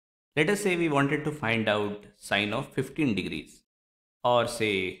Let us say we wanted to find out sine of 15 degrees, or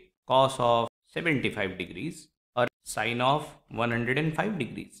say cos of 75 degrees, or sine of 105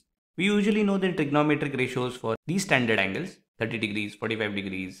 degrees. We usually know the trigonometric ratios for these standard angles: 30 degrees, 45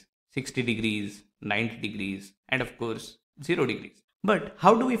 degrees, 60 degrees, 90 degrees, and of course 0 degrees. But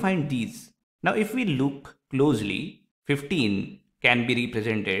how do we find these? Now if we look closely, 15 can be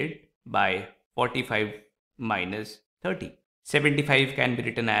represented by 45 minus 30. 75 can be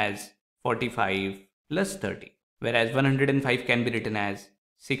written as 45 plus 30, whereas 105 can be written as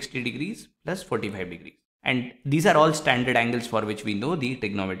 60 degrees plus 45 degrees. And these are all standard angles for which we know the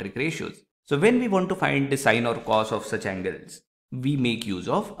trigonometric ratios. So when we want to find the sine or cos of such angles, we make use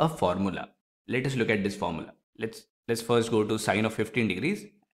of a formula. Let us look at this formula. Let's first go to sine of 15 degrees.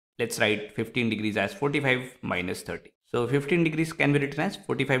 Let's write 15 degrees as 45 minus 30. So 15 degrees can be written as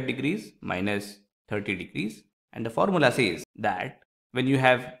 45 degrees minus 30 degrees. And the formula says that when you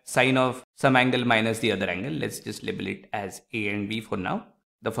have sine of some angle minus the other angle, let's just label it as A and B for now.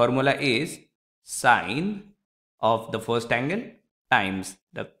 The formula is sine of the first angle times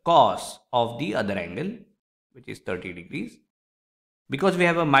the cos of the other angle, which is 30 degrees. Because we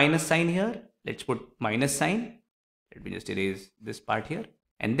have a minus sign here, let's put minus sign. Let me just erase this part here.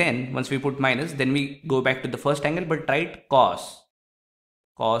 And then once we put minus, then we go back to the first angle, but write cos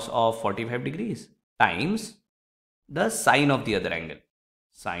of 45 degrees times the sine of the other angle,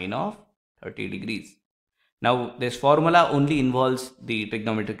 sine of 30 degrees. Now this formula only involves the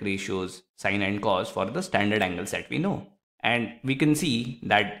trigonometric ratios sine and cos for the standard angles that we know. And we can see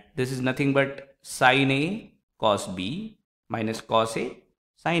that this is nothing but sine A cos B minus cos A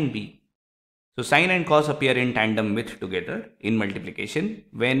sine B. So sine and cos appear in tandem with together in multiplication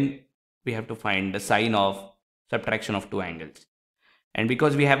when we have to find the sine of subtraction of two angles. And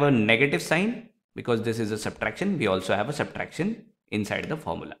because we have a negative sign, because this is a subtraction, we also have a subtraction inside the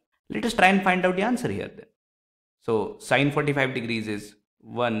formula. Let us try and find out the answer here then. So sine 45 degrees is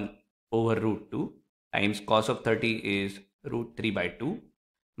 1 over root 2 times cos of 30 is root 3 by 2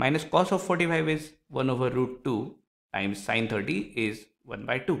 minus cos of 45 is 1 over root 2 times sine 30 is 1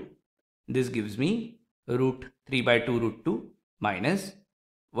 by 2. This gives me root 3 by 2 root 2 minus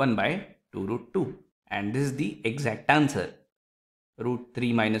 1 by 2 root 2. And this is the exact answer. Root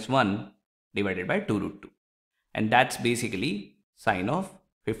 3 minus 1 divided by 2 root 2. And that's basically sine of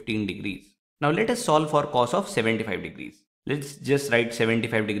 15 degrees. Now let us solve for cos of 75 degrees. Let's just write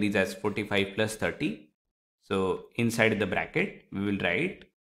 75 degrees as 45 plus 30. So inside the bracket, we will write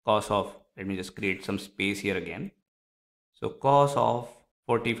cos of, let me just create some space here again. So cos of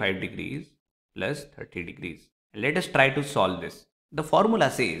 45 degrees plus 30 degrees. Let us try to solve this. The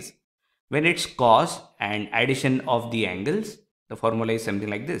formula says when it's cos and addition of the angles, the formula is something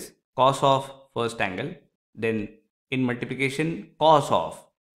like this. Cos of first angle, then in multiplication cos of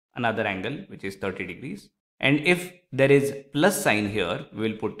another angle, which is 30 degrees. And if there is plus sign here, we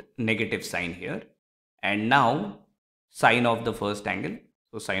will put negative sign here. And now sine of the first angle,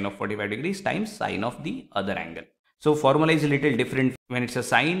 so sine of 45 degrees times sine of the other angle. So formula is a little different when it's a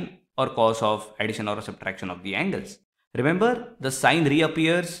sine or cos of addition or subtraction of the angles. Remember, the sign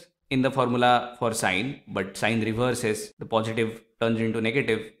reappears in the formula for sine, but sign reverses. The positive turns into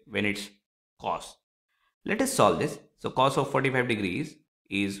negative when it's cos. Let us solve this. So cos of 45 degrees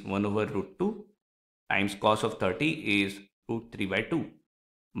is 1 over root 2 times cos of 30 is root 3 by 2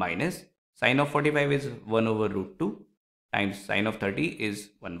 minus sine of 45 is 1 over root 2 times sine of 30 is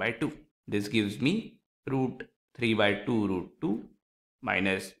 1 by 2. This gives me root 3 by 2 root 2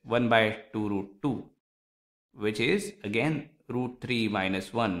 minus 1 by 2 root 2, which is again root 3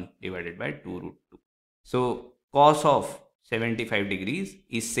 minus 1 divided by 2 root 2. So cos of 75 degrees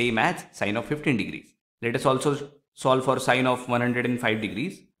is same as sine of 15 degrees. Let us also solve for sine of 105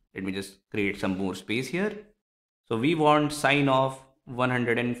 degrees. Let me just create some more space here. So we want sine of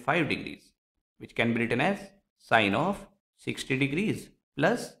 105 degrees, which can be written as sine of 60 degrees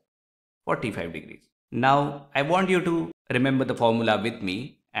plus 45 degrees. Now I want you to remember the formula with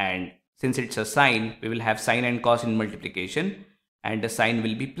me, and since it's a sine, we will have sine and cos in multiplication and the sine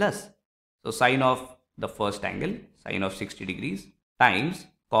will be plus. So sine of the first angle, sine of 60 degrees times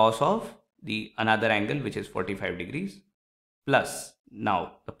cos of the another angle, which is 45 degrees plus.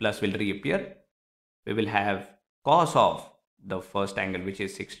 Now the plus will reappear. We will have cos of the first angle, which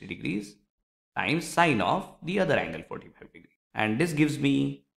is 60 degrees times sine of the other angle, 45 degrees. And this gives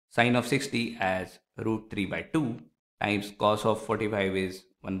me sine of 60 as root 3 by 2 times cos of 45 is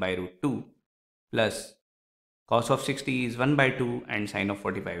 1 by root 2 plus cos of 60 is 1 by 2 and sine of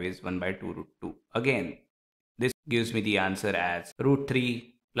 45 is 1 by 2 root 2. Again, this gives me the answer as root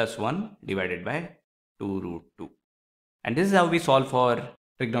 3 plus 1 divided by 2 root 2. And this is how we solve for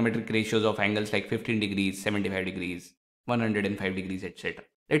trigonometric ratios of angles like 15 degrees, 75 degrees, 105 degrees, etc.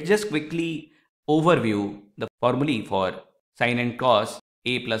 Let's just quickly overview the formulae for sine and cos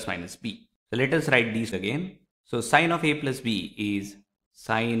a plus minus b. So let us write these again. So sine of a plus b is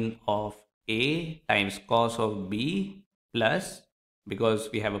sine of a times cos of b plus, because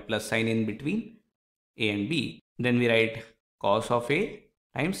we have a plus sign in between a and b, then we write cos of a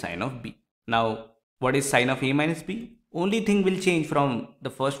times sine of b. Now what is sine of a minus b? Only thing will change from the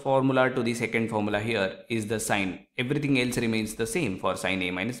first formula to the second formula here is the sign. Everything else remains the same for sine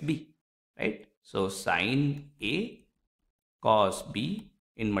a minus b, right? So sine a cos b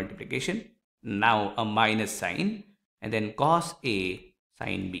in multiplication, now a minus sign, and then cos a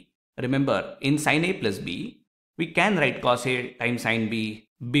sine b. Remember, in sine a plus b, we can write cos a times sine b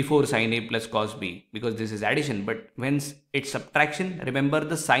before sine a plus cos b because this is addition, but when it's subtraction, remember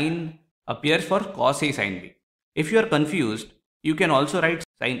the sign appears for cos a sine b. If you are confused, you can also write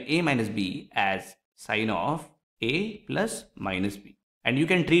sine a minus b as sine of a plus minus b, and you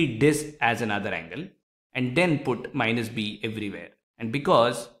can treat this as another angle and then put minus b everywhere. And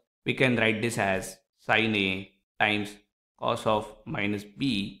because we can write this as sine a times cos of minus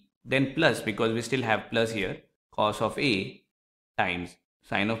b, then plus, because we still have plus here, cos of a times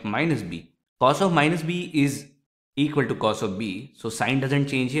sine of minus b. Cos of minus b is equal to cos of b, so sign doesn't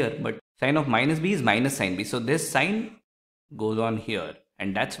change here, but sine of minus b is minus sine b. So this sign goes on here,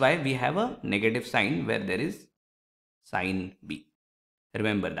 and that's why we have a negative sign where there is sine b.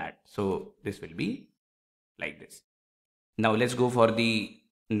 Remember that. So this will be like this. Now let's go for the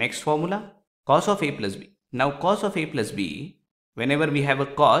next formula, cos of a plus b. Now cos of a plus b, whenever we have a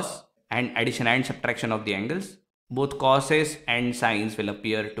cos and addition and subtraction of the angles, both coses and sines will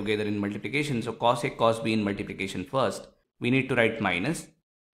appear together in multiplication. So cos a cos b in multiplication first, we need to write minus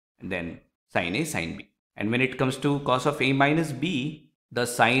and then sine a sine b. And when it comes to cos of a minus b, the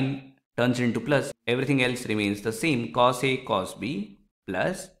sign turns into plus. Everything else remains the same, cos a cos b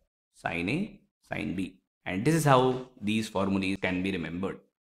plus sine a sine b. And this is how these formulas can be remembered.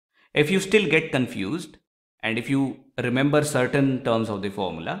 If you still get confused and if you remember certain terms of the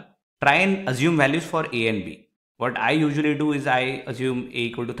formula, try and assume values for a and b. What I usually do is I assume a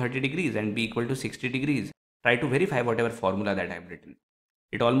equal to 30 degrees and b equal to 60 degrees. Try to verify whatever formula that I have written.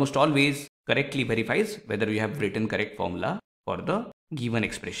 It almost always correctly verifies whether you have written correct formula for the given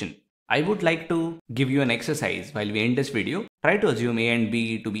expression. I would like to give you an exercise while we end this video. Try to assume a and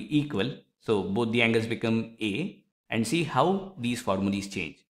b to be equal, so both the angles become a, and see how these formulas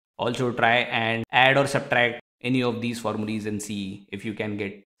change. Also try and add or subtract any of these formulas and see if you can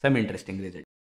get some interesting result.